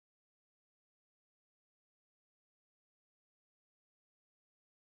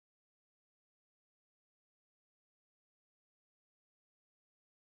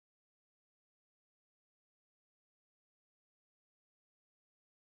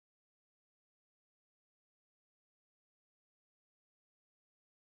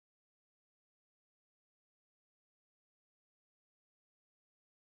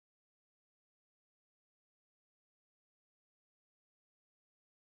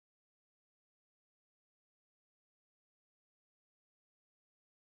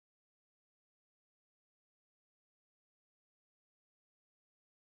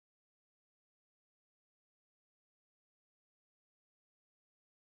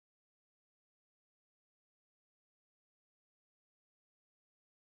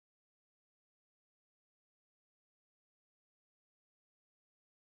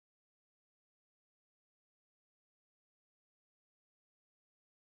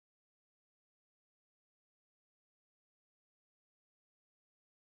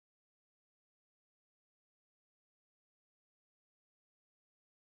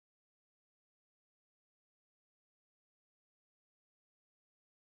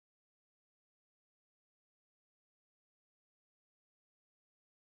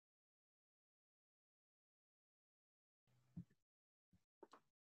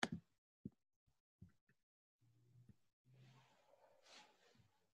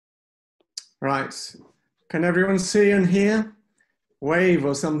Right. Can everyone see and hear? Wave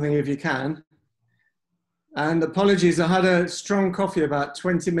or something if you can. And apologies, I had a strong coffee about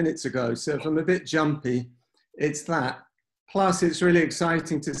 20 minutes ago, so if I'm a bit jumpy, it's that. Plus, it's really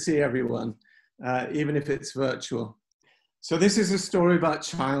exciting to see everyone, even if it's virtual. So this is a story about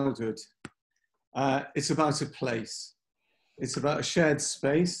childhood. It's about a place. It's about a shared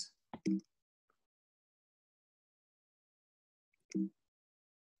space.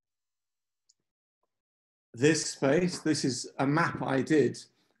 This space, this is a map I did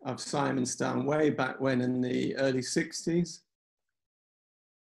of Simonstown way back when in the early 60s.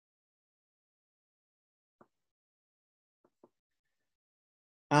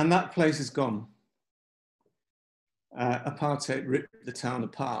 And that place is gone. Apartheid ripped the town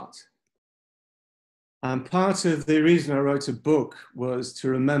apart. And part of the reason I wrote a book was to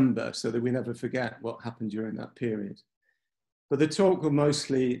remember so that we never forget what happened during that period. But the talk will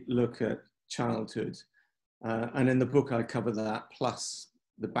mostly look at childhood. And in the book, I cover that plus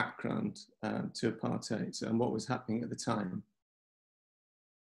the background to apartheid and what was happening at the time.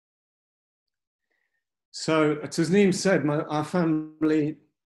 So, as Tasneem said, our family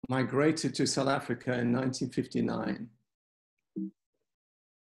migrated to South Africa in 1959.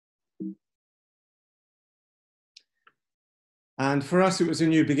 And for us, it was a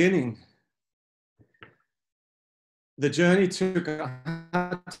new beginning. The journey took, I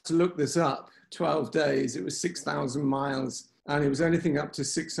had to look this up, 12 days. It was 6,000 miles, and it was anything up to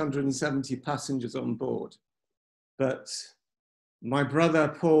 670 passengers on board. But my brother,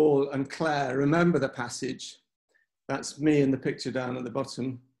 Paul, and Claire remember the passage. That's me in the picture down at the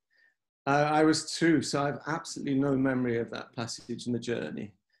bottom. I was 2, so I have absolutely no memory of that passage and the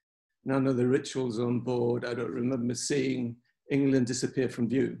journey. None of the rituals on board. I don't remember seeing England disappear from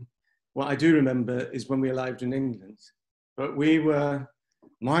view. What I do remember is when we arrived in England. But we were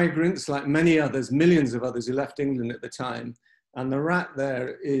migrants like many others, millions of others who left England at the time. And the rat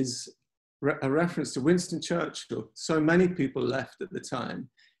there is a reference to Winston Churchill. So many people left at the time.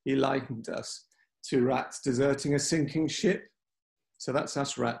 He likened us to rats deserting a sinking ship. So that's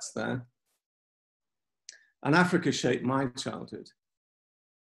us rats there. And Africa shaped my childhood.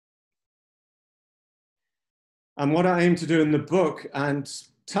 And what I aim to do in the book and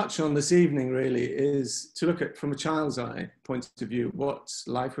touch on this evening really is to look at, from a child's eye point of view, what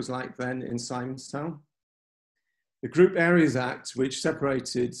life was like then in Simonstown. The Group Areas Act, which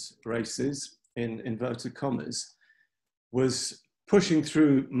separated races in inverted commas, was pushing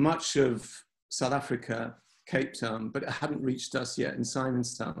through much of South Africa, Cape Town, but it hadn't reached us yet in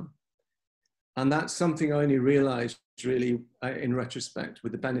Simonstown. And that's something I only realized really in retrospect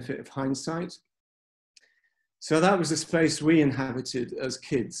with the benefit of hindsight. So that was the space we inhabited as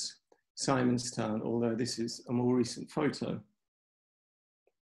kids, Simonstown, although this is a more recent photo.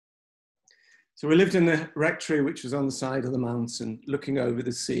 So we lived in the rectory, which was on the side of the mountain, looking over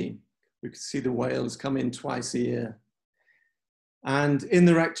the sea. We could see the whales come in twice a year. And in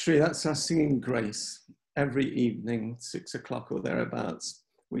the rectory, that's us singing Grace. Every evening, 6 o'clock or thereabouts,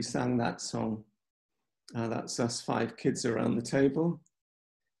 we sang that song. That's us 5 kids around the table.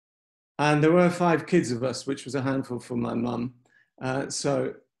 And there were 5 kids of us, which was a handful for my mum.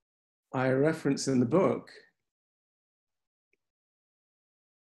 So I reference in the book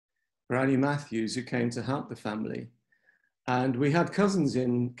Granny Matthews, who came to help the family. And we had cousins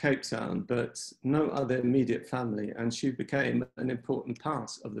in Cape Town, but no other immediate family. And she became an important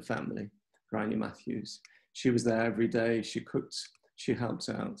part of the family, Granny Matthews. She was there every day. She cooked, she helped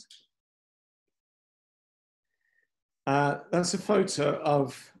out. That's a photo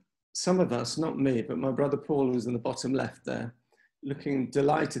of some of us, not me, but my brother Paul was in the bottom left there, looking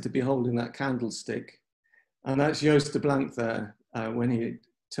delighted to be holding that candlestick. And that's Joost de Blanc there when he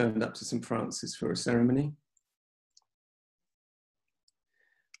turned up to St. Francis for a ceremony.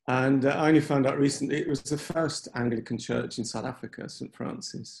 And I only found out recently it was the first Anglican church in South Africa, St.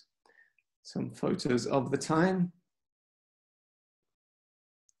 Francis. Some photos of the time.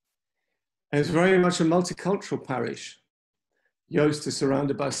 It was very much a multicultural parish. Joost is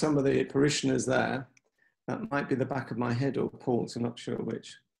surrounded by some of the parishioners there. That might be the back of my head or Paul's, I'm not sure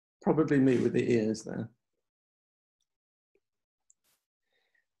which. Probably me with the ears there.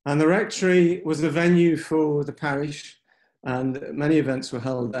 And the rectory was the venue for the parish, and many events were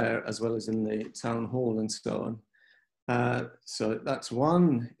held there as well as in the town hall and so on. So that's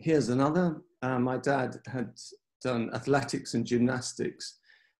one. Here's another. My dad had done athletics and gymnastics,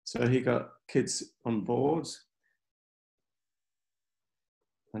 so he got kids on board.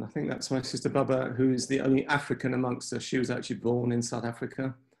 And I think that's my sister Baba, who is the only African amongst us. She was actually born in South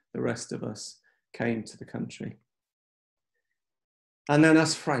Africa. The rest of us came to the country. And then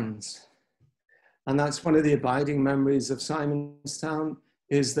us friends. And that's one of the abiding memories of Simonstown,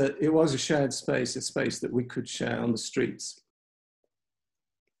 is that it was a shared space, a space that we could share on the streets.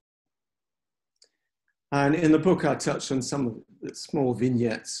 And in the book, I touched on some of the small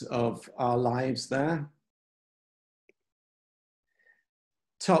vignettes of our lives there.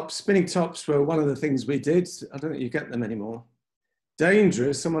 Spinning tops were one of the things we did. I don't think you get them anymore.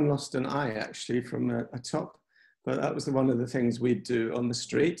 Dangerous, someone lost an eye actually from a top, but that was one of the things we'd do on the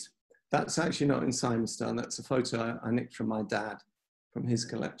street. That's actually not in Simonstown. That's a photo I nicked from my dad, from his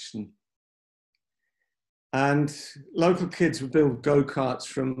collection. And local kids would build go-karts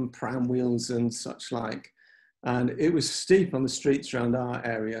from pram wheels and such like. And it was steep on the streets around our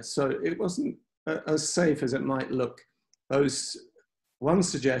area. So it wasn't as safe as it might look. One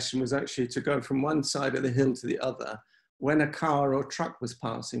suggestion was actually to go from one side of the hill to the other when a car or truck was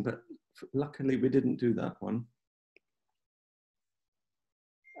passing, but luckily we didn't do that one.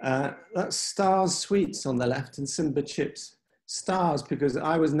 That's Stars Sweets on the left and Simba Chips. Stars because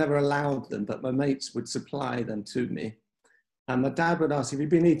I was never allowed them, but my mates would supply them to me. And my dad would ask, have you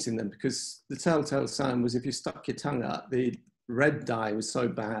been eating them? Because the telltale sign was if you stuck your tongue out, the red dye was so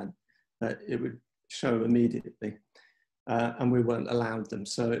bad that it would show immediately. And we weren't allowed them.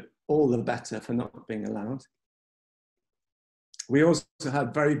 So all the better for not being allowed. We also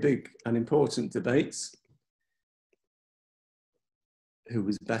had very big and important debates. Who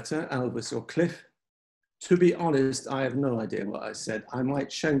was better, Elvis or Cliff? To be honest, I have no idea what I said. I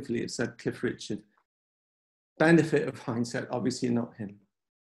might shamefully have said Cliff Richard. Benefit of hindsight, obviously not him.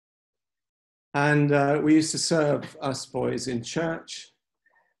 And we used to serve us boys in church.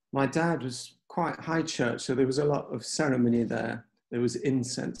 My dad was quite high church, so there was a lot of ceremony there. There was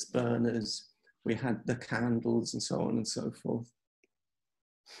incense burners. We had the candles and so on and so forth.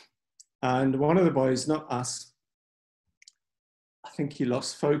 And one of the boys, not us, I think he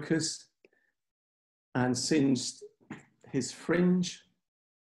lost focus and singed his fringe.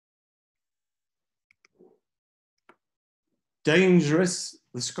 Dangerous,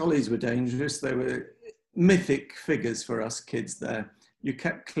 the Scollies were dangerous. They were mythic figures for us kids there. You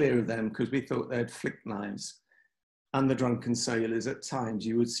kept clear of them because we thought they had flick knives. And the drunken sailors, at times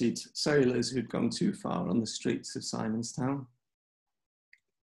you would see sailors who'd gone too far on the streets of Simonstown.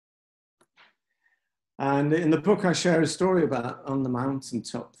 And in the book, I share a story about on the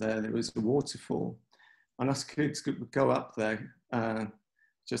mountaintop there was a waterfall. And us kids would go up there,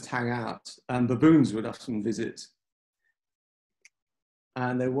 just hang out. And baboons would often visit.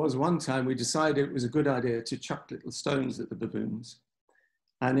 And there was one time we decided it was a good idea to chuck little stones at the baboons.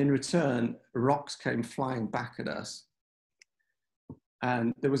 And in return, rocks came flying back at us.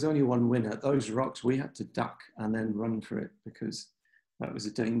 And there was only one winner. Those rocks, we had to duck and then run for it because that was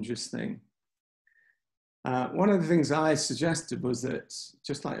a dangerous thing. One of the things I suggested was that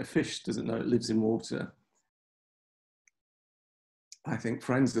just like a fish doesn't know it lives in water, I think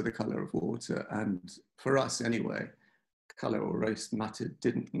friends are the color of water. And for us anyway, color or race mattered,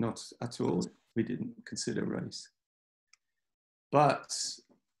 not at all. We didn't consider race. But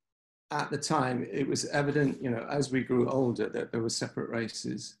at the time, it was evident, as we grew older, that there were separate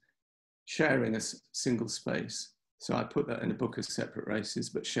races sharing a single space. So I put that in a book as separate races,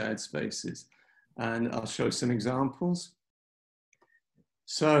 but shared spaces. And I'll show some examples.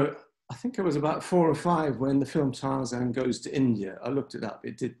 So I think it was about 4 or 5 when the film Tarzan Goes to India. I looked it up.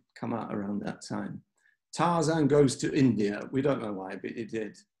 It did come out around that time. Tarzan Goes to India. We don't know why, but it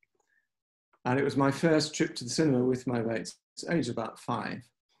did. And it was my first trip to the cinema with my mates, age about 5.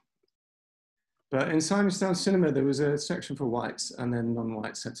 But in Simonstown Cinema, there was a section for whites and then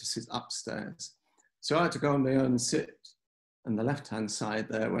non-whites had to sit upstairs. So I had to go on my own and sit on the left-hand side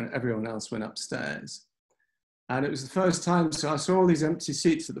there when everyone else went upstairs. And it was the first time, so I saw all these empty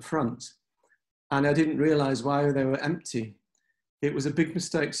seats at the front and I didn't realize why they were empty. It was a big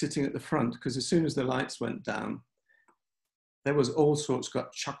mistake sitting at the front because as soon as the lights went down, there was all sorts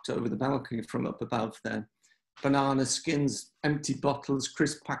got chucked over the balcony from up above there. Banana skins, empty bottles,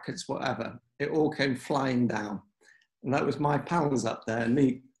 crisp packets, whatever. It all came flying down. And that was my pals up there and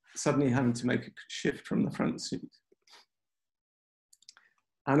me suddenly having to make a shift from the front seat.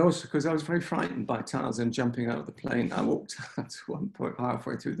 And also because I was very frightened by Tarzan jumping out of the plane. I walked out at one point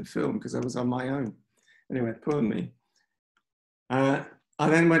halfway through the film because I was on my own. Anyway, poor me. I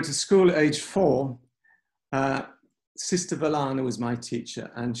then went to school at age 4. Sister Valana was my teacher,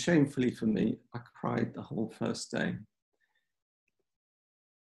 and shamefully for me, I cried the whole first day.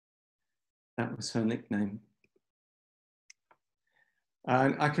 That was her nickname.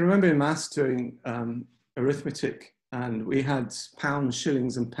 And I can remember in maths doing arithmetic, and we had pounds,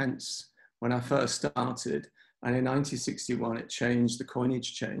 shillings, and pence when I first started. And in 1961, it changed, the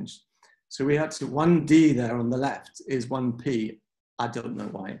coinage changed. So we had to, 1D there on the left is 1P. I don't know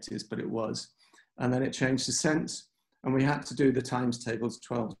why it is, but it was. And then it changed to cents. And we had to do the times tables,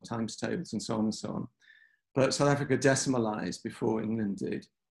 12 times tables, and so on and so on. But South Africa decimalized before England did,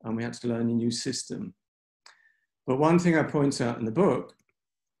 and we had to learn a new system. But one thing I point out in the book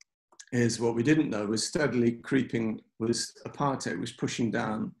is what we didn't know was steadily creeping, was apartheid was pushing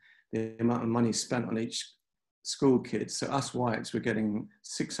down the amount of money spent on each school kid. So us whites were getting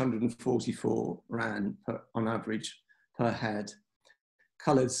 644 rand on average per head.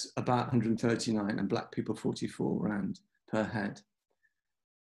 Coloureds about 139, and black people 44 rand per head.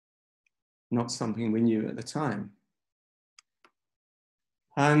 Not something we knew at the time.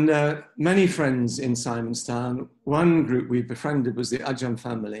 And many friends in Simonstown. One group we befriended was the Ajam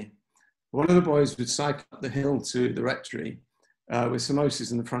family. One of the boys would cycle up the hill to the rectory with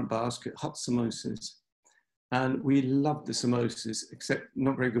samosas in the front basket, hot samosas. And we loved the samosas, except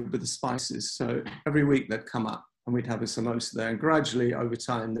not very good with the spices. So every week they'd come up and we'd have a samosa there. And gradually over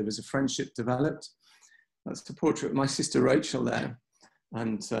time, there was a friendship developed. That's the portrait of my sister Rachel there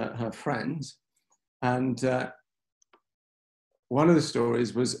and her friends. And one of the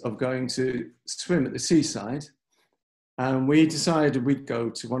stories was of going to swim at the seaside. And we decided we'd go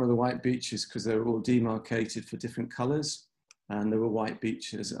to one of the white beaches because they were all demarcated for different colors. And there were white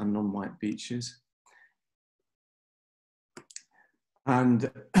beaches and non-white beaches.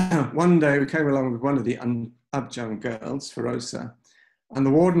 And one day we came along with one of the Abjang girls, Ferosa, and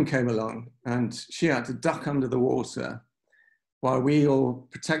the warden came along and she had to duck under the water while we all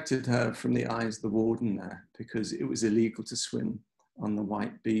protected her from the eyes of the warden there because it was illegal to swim on the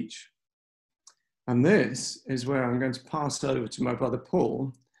white beach. And this is where I'm going to pass over to my brother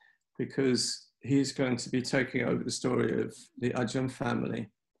Paul because he's going to be taking over the story of the Ajam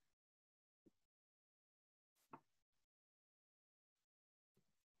family.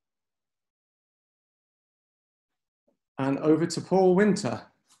 And over to Paul Winter.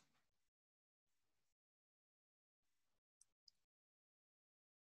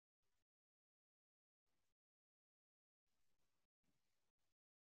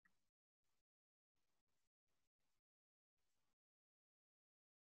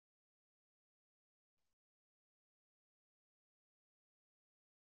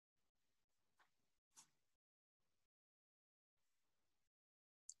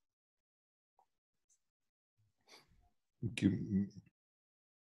 Thank you.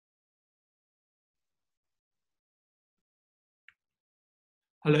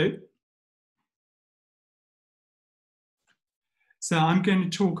 Hello. So I'm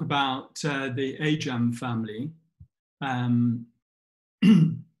going to talk about the Ajam family. And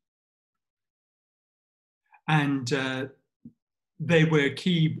they were a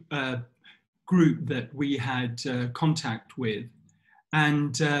key group that we had contact with.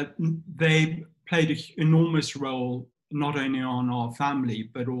 And they played an enormous role, not only on our family,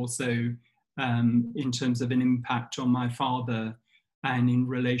 but also in terms of an impact on my father and in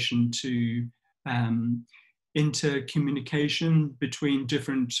relation to intercommunication between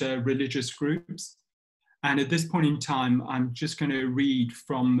different religious groups. And at this point in time, I'm just going to read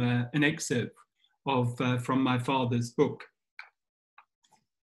from an excerpt of from my father's book.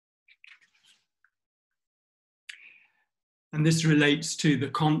 And this relates to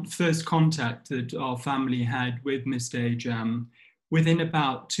the first contact that our family had with Mr. Ajam within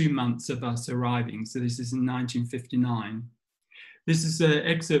about 2 months of us arriving. So this is in 1959. This is an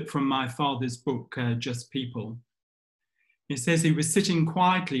excerpt from my father's book, Just People. It says he was sitting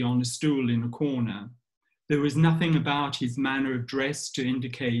quietly on a stool in a corner. There was nothing about his manner of dress to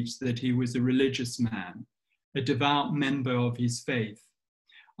indicate that he was a religious man, a devout member of his faith.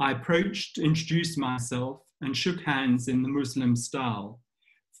 I approached, introduced myself, and shook hands in the Muslim style.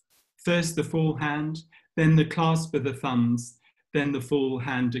 First the full hand, then the clasp of the thumbs, then the full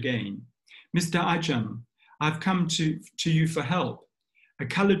hand again. Mr. Ajam, I've come to you for help. A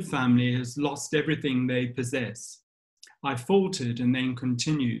coloured family has lost everything they possess. I faltered and then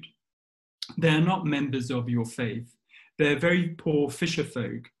continued. They are not members of your faith. They're very poor fisher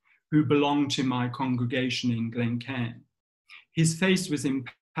folk who belong to my congregation in Glencairn. His face was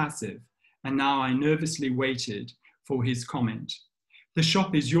impassive, and now I nervously waited for his comment. The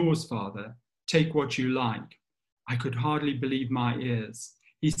shop is yours, father. Take what you like. I could hardly believe my ears.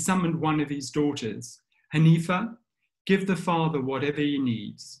 He summoned one of his daughters. Hanifa, give the father whatever he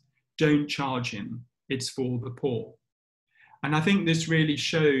needs. Don't charge him. It's for the poor. And I think this really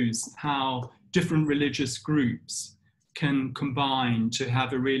shows how different religious groups can combine to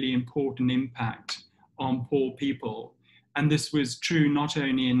have a really important impact on poor people. And this was true not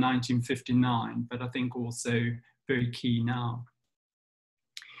only in 1959, but I think also very key now.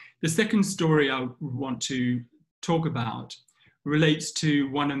 The second story I want to talk about relates to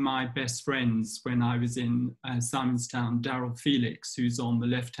one of my best friends when I was in Simonstown, Daryl Felix, who's on the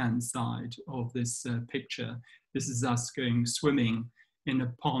left-hand side of this picture. This is us going swimming in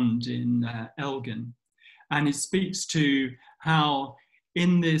a pond in Elgin. And it speaks to how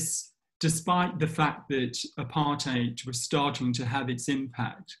in this, despite the fact that apartheid was starting to have its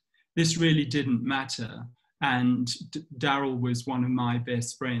impact, this really didn't matter. And Daryl was one of my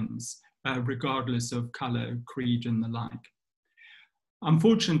best friends, regardless of colour, creed, and the like.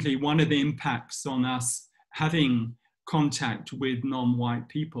 Unfortunately, one of the impacts on us having contact with non-white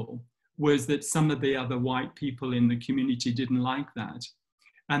people was that some of the other white people in the community didn't like that.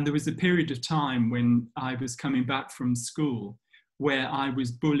 And there was a period of time when I was coming back from school where I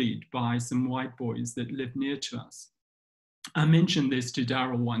was bullied by some white boys that lived near to us. I mentioned this to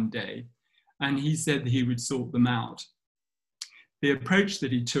Daryl one day, and he said that he would sort them out. The approach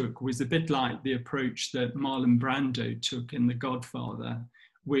that he took was a bit like the approach that Marlon Brando took in The Godfather,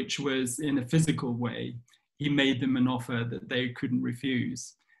 which was in a physical way. He made them an offer that they couldn't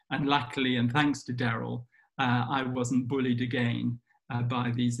refuse. And luckily, and thanks to Daryl, I wasn't bullied again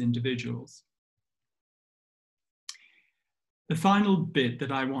by these individuals. The final bit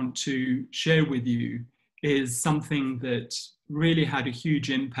that I want to share with you is something that really had a huge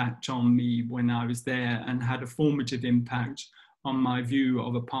impact on me when I was there and had a formative impact on my view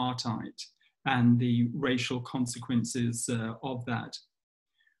of apartheid and the racial consequences of that.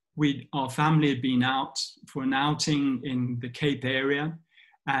 Our family had been out for an outing in the Cape area,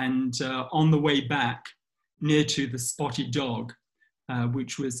 and on the way back, near to the Spotty Dog,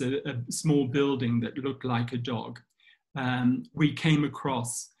 which was a small building that looked like a dog, we came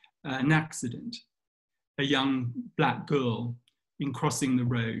across an accident. A young black girl, in crossing the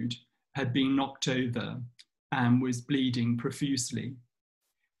road, had been knocked over and was bleeding profusely.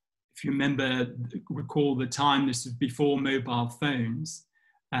 If you recall the time, this was before mobile phones,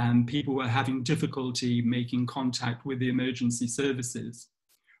 and people were having difficulty making contact with the emergency services.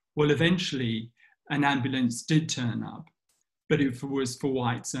 Well, eventually an ambulance did turn up, but it was for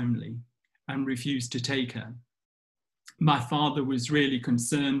whites only and refused to take her. My father was really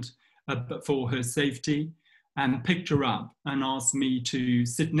concerned for her safety and picked her up and asked me to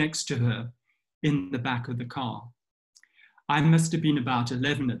sit next to her in the back of the car. I must have been about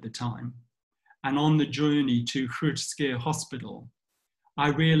 11 at the time, and on the journey to Groote Hospital, I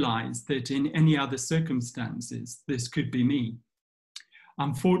realized that in any other circumstances, this could be me.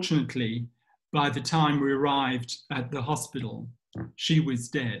 Unfortunately, by the time we arrived at the hospital, she was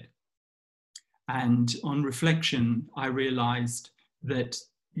dead. And on reflection, I realized that,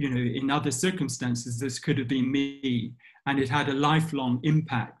 in other circumstances, this could have been me, and it had a lifelong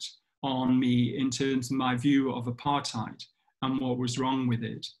impact on me in terms of my view of apartheid and what was wrong with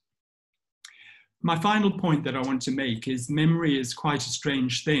it. My final point that I want to make is memory is quite a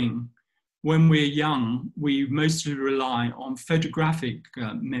strange thing. When we're young, we mostly rely on photographic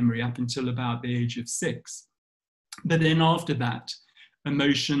memory up until about the age of 6. But then after that,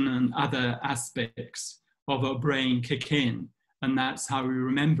 emotion and other aspects of our brain kick in, and that's how we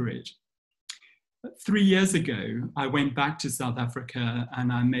remember it. 3 years ago, I went back to South Africa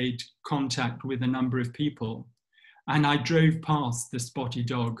and I made contact with a number of people, and I drove past the Spotty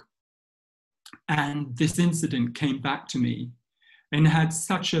Dog. And this incident came back to me and had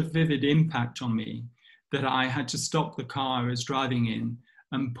such a vivid impact on me that I had to stop the car I was driving in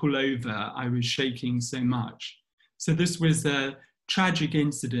and pull over. I was shaking so much. So this was a tragic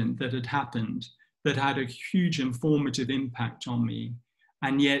incident that had happened that had a huge informative impact on me.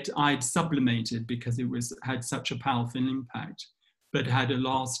 And yet I'd sublimated because it had such a powerful impact, but had a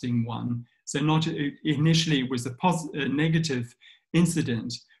lasting one. So not initially it was a negative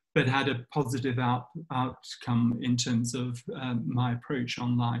incident, but had a positive outcome in terms of my approach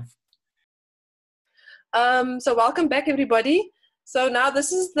on life. So welcome back, everybody. So now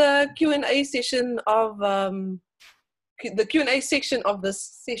this is the Q&A session of the Q&A section of this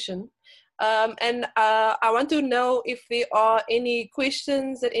session. And I want to know if there are any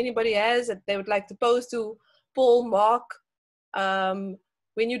questions that anybody has that they would like to pose to Paul, Mark.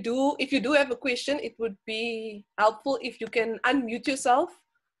 If you do have a question, it would be helpful if you can unmute yourself,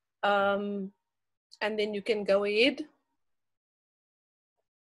 and then you can go ahead.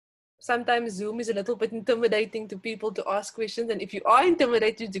 Sometimes Zoom is a little bit intimidating to people to ask questions, and if you are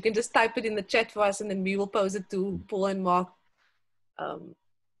intimidated, you can just type it in the chat for us and then we will pose it to Paul and Mark.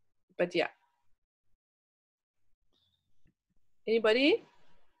 But yeah. Anybody?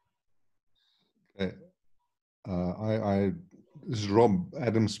 Okay. This is Rob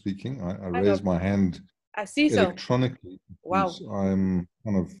Adams speaking. I raised my hand I see electronically. Wow. I'm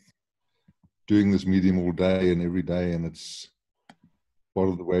kind of doing this medium all day and every day, and it's part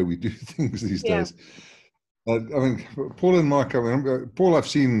of the way we do things these days. I mean, Paul and Mark, I mean, Paul I've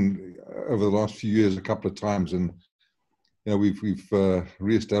seen over the last few years a couple of times, and you know, we've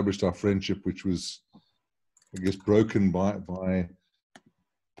re-established our friendship, which was, I guess, broken by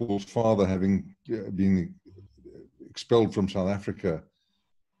Paul's father having been expelled from South Africa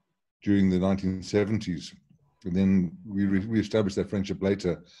during the 1970s, and then we re-established that friendship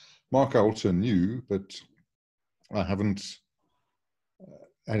later. Mark I also knew, but I haven't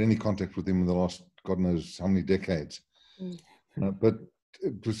had any contact with him in the last God knows how many decades. But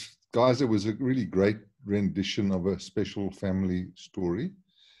it was, guys, it was a really great rendition of a special family story.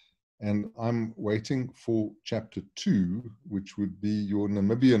 And I'm waiting for chapter 2, which would be your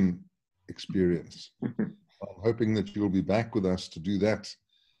Namibian experience. I'm hoping that you'll be back with us to do that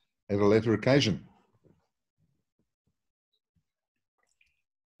at a later occasion.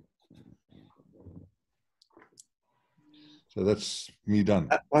 So that's me done.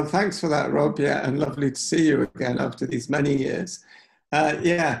 Well, thanks for that, Rob. Yeah, and lovely to see you again after these many years.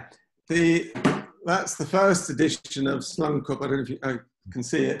 Yeah, that's the first edition of Slum Cup. I don't know if you can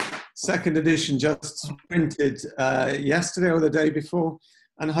see it. Second edition just printed yesterday or the day before.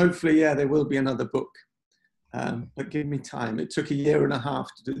 And hopefully, yeah, there will be another book. But give me time. It took 1.5 years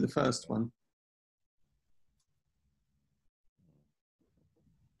to do the first one.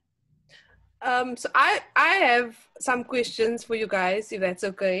 So I have some questions for you guys, if that's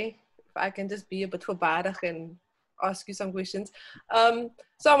okay. If I can just be a bit voorbarig and ask you some questions.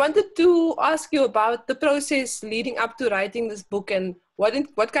 So I wanted to ask you about the process leading up to writing this book, and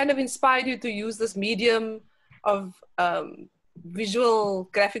what kind of inspired you to use this medium of visual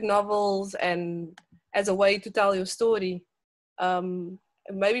graphic novels and as a way to tell your story.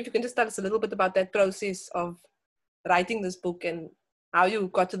 Maybe if you can just tell us a little bit about that process of writing this book and how you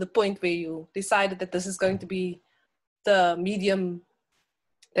got to the point where you decided that this is going to be the medium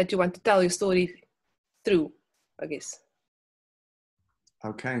that you want to tell your story through, I guess.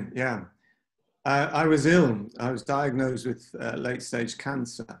 Okay, yeah. I was ill. I was diagnosed with late-stage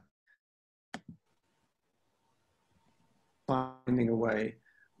cancer. Finding a way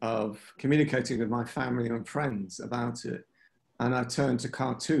of communicating with my family and friends about it. And I turned to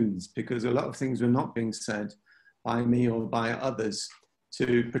cartoons because a lot of things were not being said by me or by others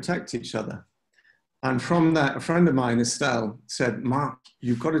to protect each other. And from that, a friend of mine, Estelle, said, Mark,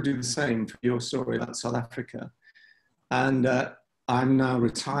 you've got to do the same for your story about South Africa. And I'm now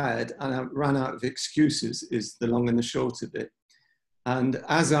retired and I ran out of excuses is the long and the short of it. And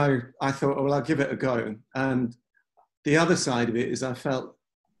as I thought, well, I'll give it a go. And the other side of it is I felt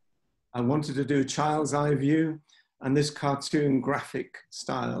I wanted to do a child's eye view, and this cartoon graphic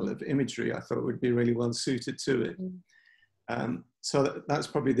style of imagery I thought would be really well suited to it. So that's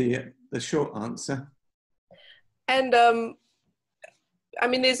probably the short answer. And I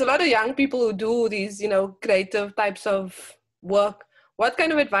mean, there's a lot of young people who do these, you know, creative types of work. What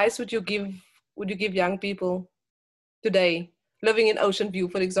kind of advice would you give young people today, living in Ocean View,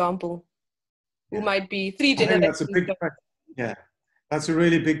 for example, who might be 3 generations? That's a big question. Yeah, that's a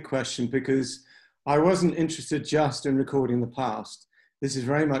really big question, because I wasn't interested just in recording the past. This is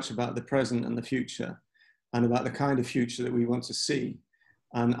very much about the present and the future, and about the kind of future that we want to see.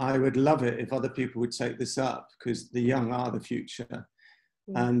 And I would love it if other people would take this up, because the young are the future.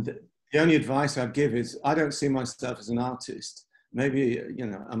 And the only advice I'd give is, I don't see myself as an artist, maybe, you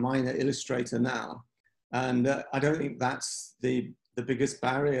know, a minor illustrator now. And I don't think that's the biggest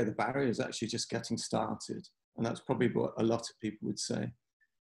barrier. The barrier is actually just getting started. And that's probably what a lot of people would say.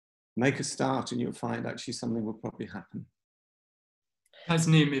 Make a start and you'll find actually something will probably happen.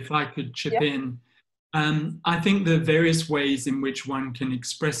 Tasneem, if I could chip in. I think there are various ways in which one can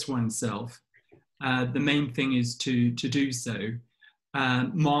express oneself. The main thing is to do so.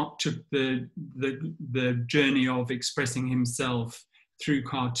 Mark took the journey of expressing himself through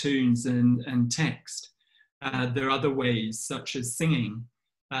cartoons and text. There are other ways, such as singing.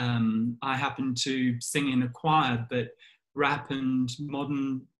 I happen to sing in a choir, but rap and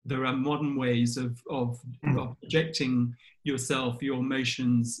there are modern ways of projecting yourself, your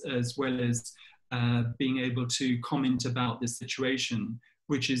emotions, as well as being able to comment about the situation,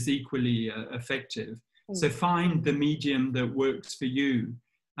 which is equally effective. So find the medium that works for you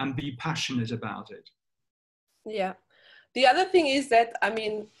and be passionate about it. Yeah. The other thing is that, I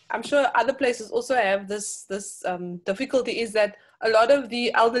mean, I'm sure other places also have this difficulty, is that a lot of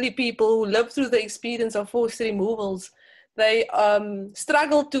the elderly people who live through the experience of forced removals, they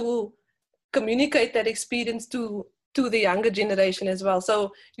struggle to communicate that experience to the younger generation as well.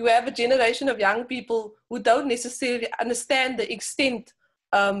 So you have a generation of young people who don't necessarily understand the extent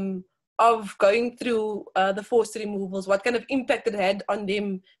of going through the forced removals, what kind of impact it had on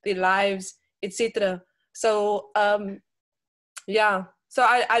them, their lives, etc. So yeah, so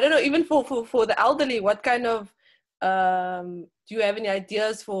I don't know, even for the elderly, what kind of do you have any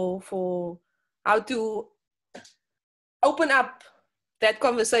ideas for how to open up that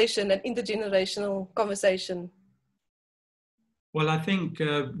conversation, that intergenerational conversation? Well, I think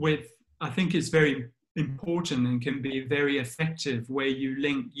I think it's very important and can be very effective where you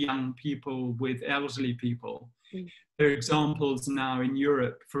link young people with elderly people. There are examples now in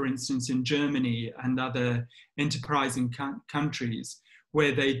Europe, for instance, in Germany and other enterprising countries,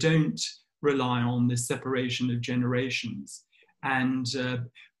 where they don't rely on this separation of generations. And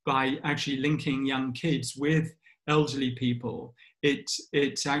by actually linking young kids with elderly people, it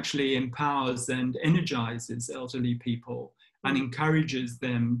actually empowers and energizes elderly people and encourages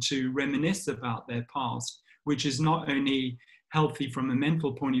them to reminisce about their past, which is not only healthy from a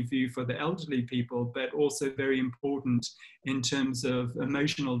mental point of view for the elderly people, but also very important in terms of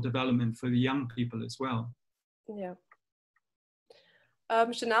emotional development for the young people as well. Yeah.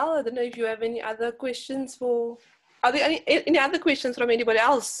 Chanel, I don't know if you have any other questions for, are there any other questions from anybody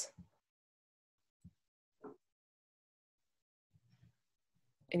else?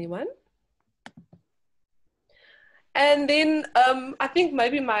 Anyone? And then I think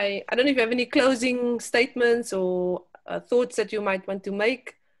maybe I don't know if you have any closing statements or thoughts that you might want to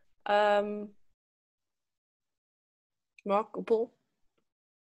make. Mark or Paul?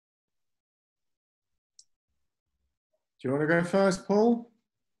 Do you want to go first, Paul?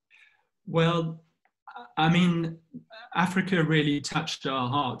 Well, I mean, Africa really touched our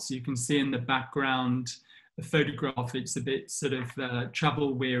hearts. You can see in the background, the photograph, it's a bit sort of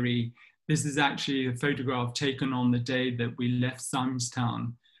travel weary. This is actually a photograph taken on the day that we left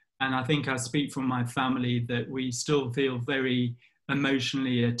Simonstown. And I think I speak for my family that we still feel very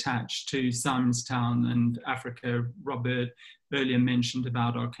emotionally attached to Simonstown and Africa. Robert earlier mentioned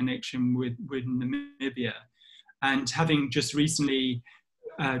about our connection with Namibia. And having just recently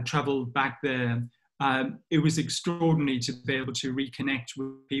traveled back there, it was extraordinary to be able to reconnect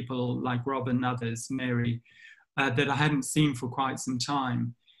with people like Rob and others, Mary, that I hadn't seen for quite some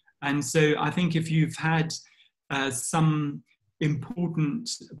time. And so I think if you've had some important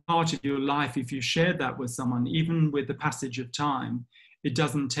part of your life, if you share that with someone, even with the passage of time, it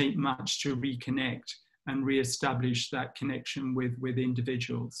doesn't take much to reconnect and reestablish that connection with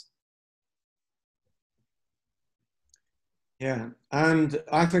individuals. Yeah, and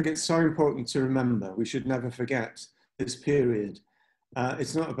I think it's so important to remember, we should never forget this period.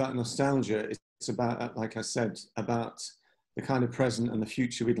 It's not about nostalgia, it's about, like I said, about the kind of present and the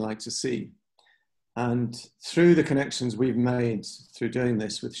future we'd like to see. And through the connections we've made through doing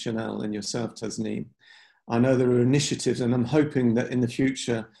this with Chanel and yourself, Tasneem, I know there are initiatives, and I'm hoping that in the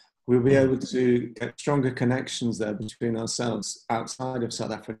future we'll be able to get stronger connections there between ourselves outside of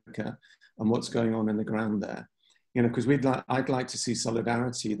South Africa and what's going on in the ground there. You know, because I'd like to see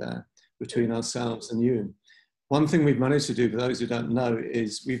solidarity there between ourselves and you. One thing we've managed to do, for those who don't know,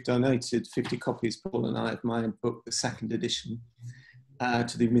 is we've donated 50 copies, Paul and I, of my book, the second edition,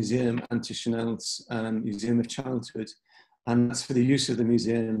 to the museum and to Chanel's Museum of Childhood. And that's for the use of the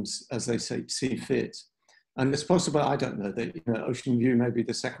museums as they see fit. And it's possible, I don't know, that Ocean View, maybe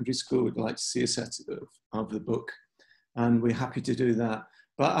the secondary school would like to see a set of the book. And we're happy to do that.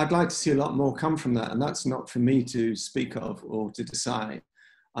 But I'd like to see a lot more come from that. And that's not for me to speak of or to decide.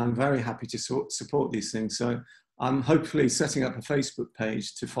 I'm very happy to support these things. So I'm hopefully setting up a Facebook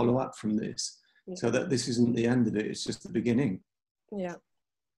page to follow up from this, so that this isn't the end of it, it's just the beginning. Yeah.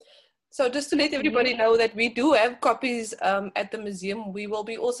 So just to let everybody know that we do have copies at the museum. We will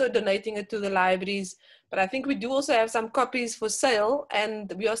be also donating it to the libraries, but I think we do also have some copies for sale,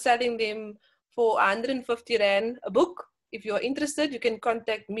 and we are selling them for 150 Rand a book. If you're interested, you can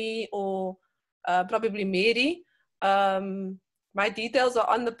contact me or probably Mary. My details are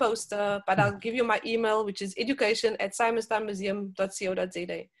on the poster, but I'll give you my email, which is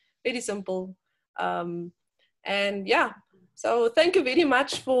education@simonstownmuseum.co.za. Very simple. And yeah, so thank you very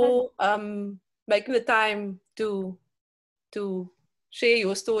much for making the time to share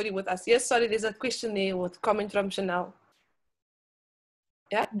your story with us. Yes, sorry, there's a question there with comment from Chanel.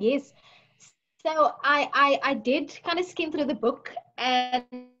 Yeah. Yes. So I did kind of skim through the book,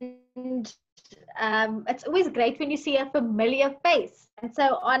 and it's always great when you see a familiar face. And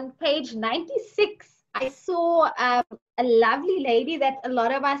so on page 96, I saw a lovely lady that a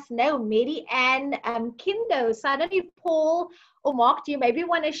lot of us know, Mary Ann Kindo. So I don't know if Paul or Mark, do you maybe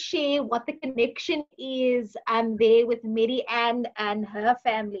want to share what the connection is there with Mary Ann and her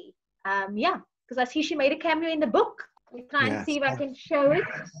family? Yeah, because I see she made a cameo in the book. Let me try and see if I can show it.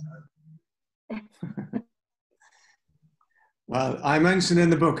 Well, I mentioned in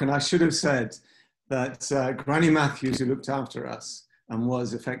the book, and I should have said, that Granny Matthews, who looked after us and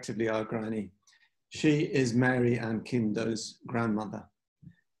was effectively our granny, she is Mary and Kindo's grandmother.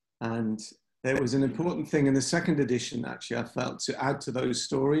 And there was an important thing in the second edition, actually, I felt, to add to those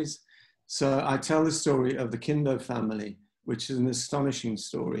stories. So I tell the story of the Kindo family, which is an astonishing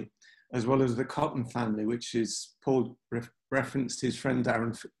story, as well as the Cotton family, which is, Paul referenced his friend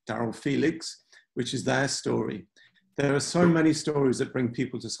Darrell Felix, which is their story. There are so many stories that bring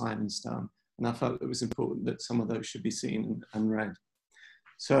people to Simonstown, and I felt it was important that some of those should be seen and read.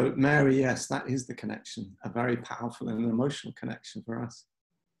 So Mary, yes, that is the connection, a very powerful and emotional connection for us.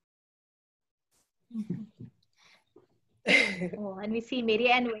 Oh, and we see Mary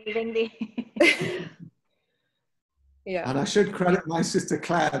Ann waving there. Yeah. And I should credit my sister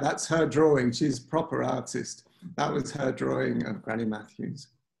Claire, that's her drawing. She's a proper artist. That was her drawing of Granny Matthews.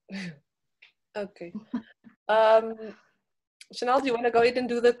 Okay. Chanel, do you want to go ahead and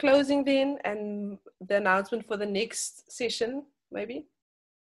do the closing then and the announcement for the next session, maybe?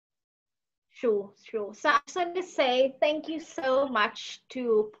 Sure. So I just want to say thank you so much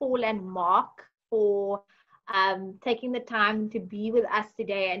to Paul and Mark for taking the time to be with us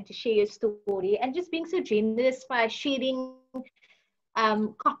today and to share your story and just being so generous by sharing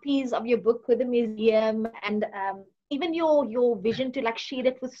copies of your book with the museum and even your vision to like share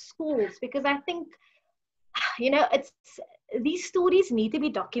it with schools, because I think, you know, these stories need to be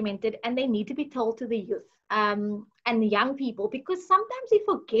documented and they need to be told to the youth and the young people, because sometimes we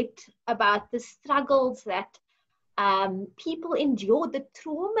forget about the struggles that people endured, the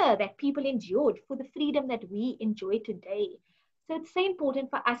trauma that people endured for the freedom that we enjoy today. So it's so important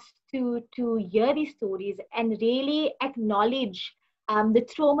for us to hear these stories and really acknowledge the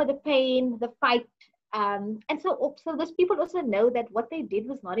trauma, the pain, the fight. And so those people also know that what they did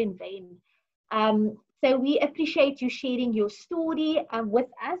was not in vain. So we appreciate you sharing your story with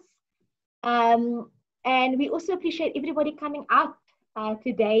us. And we also appreciate everybody coming out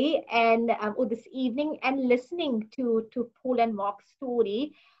today and or this evening and listening to Paul and Mark's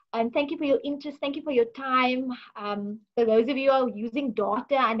story. And thank you for your interest. Thank you for your time. For those of you who are using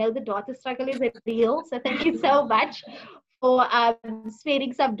data, I know the data struggle is real. So thank you so much for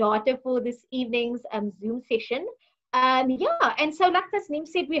sparing some data for this evening's Zoom session. Yeah, and so like Tasneem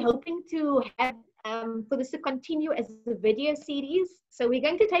said, we're hoping to have for this to continue as a video series. So we're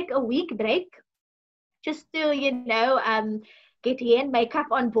going to take a week break just to, you know, get hair and makeup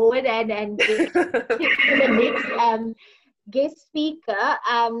on board and get to the next guest speaker.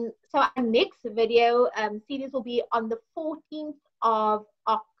 So our next video series will be on the 14th of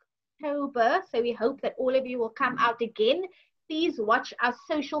October. So we hope that all of you will come out again. Please watch our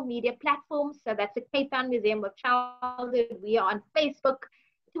social media platforms. So that's the Cape Town Museum of Childhood. We are on Facebook,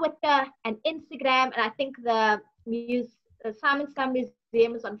 Twitter, and Instagram. And I think the Simonstown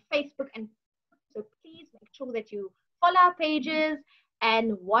Museum is on Facebook. And so please make sure that you follow our pages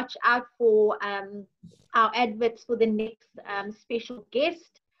and watch out for our adverts for the next special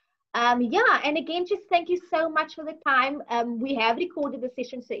guest. Yeah, and again, just thank you so much for the time. We have recorded the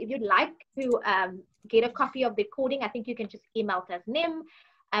session, so if you'd like to get a copy of the recording, I think you can just email Tasneem,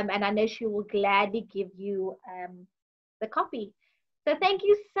 and I know she will gladly give you the copy. So thank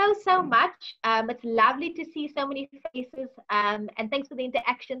you so much. It's lovely to see so many faces, and thanks for the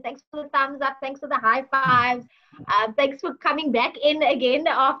interaction. Thanks for the thumbs up. Thanks for the high fives. Thanks for coming back in again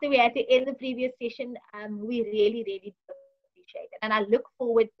after we had to end the previous session. We really appreciate it. And I look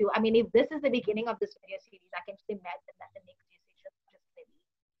forward to, I mean, if this is the beginning of this video series, I can just imagine that the next session is just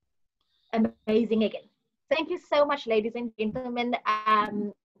going to be amazing again. Thank you so much, ladies and gentlemen.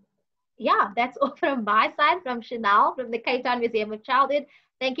 Yeah, that's all from my side, from Chanel, from the Cape Town Museum of Childhood.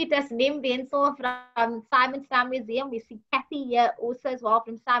 Thank you, Tasneem Bensel from Simonstown Museum. We see Kathy here also as well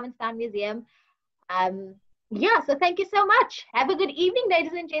from Simonstown Museum. Yeah, so thank you so much. Have a good evening,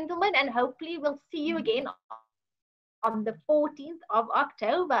 ladies and gentlemen, and hopefully we'll see you again on the 14th of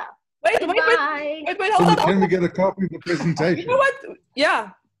October. Wait, hold on. Can we get a copy of the presentation? You know what? Yeah,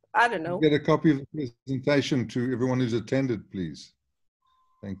 I don't know. Get a copy of the presentation to everyone who's attended, please.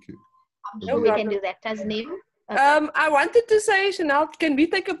 Thank you. I'm sure we can do that, Tasneem. Okay. I wanted to say, Chanel, can we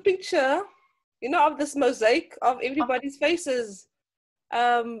take a picture, you know, of this mosaic of everybody's faces?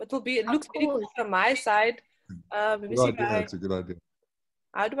 It looks pretty cool from my side. Let me see. That's a good idea.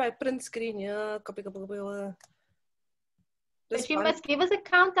 How do I print screen? Yeah, copy. But you must give us a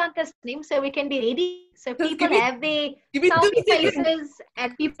countdown, Tasneem, so we can be ready. So Just people have their selfie faces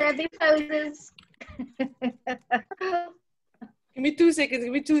and people have their poses. Give me 2 seconds.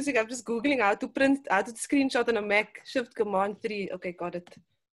 I'm just Googling how to screenshot on a Mac. Shift Command 3. Okay, got it.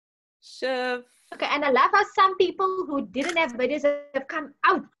 Shiv. Okay, and I love how some people who didn't have videos have come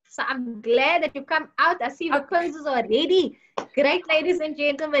out. So I'm glad that you come out. I see the quizzes already. Great, ladies and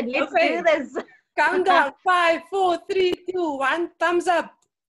gentlemen. Let's do this. Countdown. 5, 4, 3, 2, 1. Thumbs up.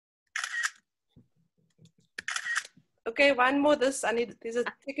 Okay, one more. There's a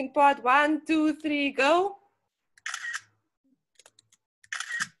second part. 1, 2, 3, go.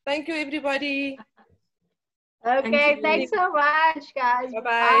 Thank you, everybody. Okay, thanks so much, guys. Bye-bye.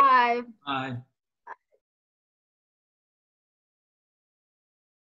 Bye. Bye.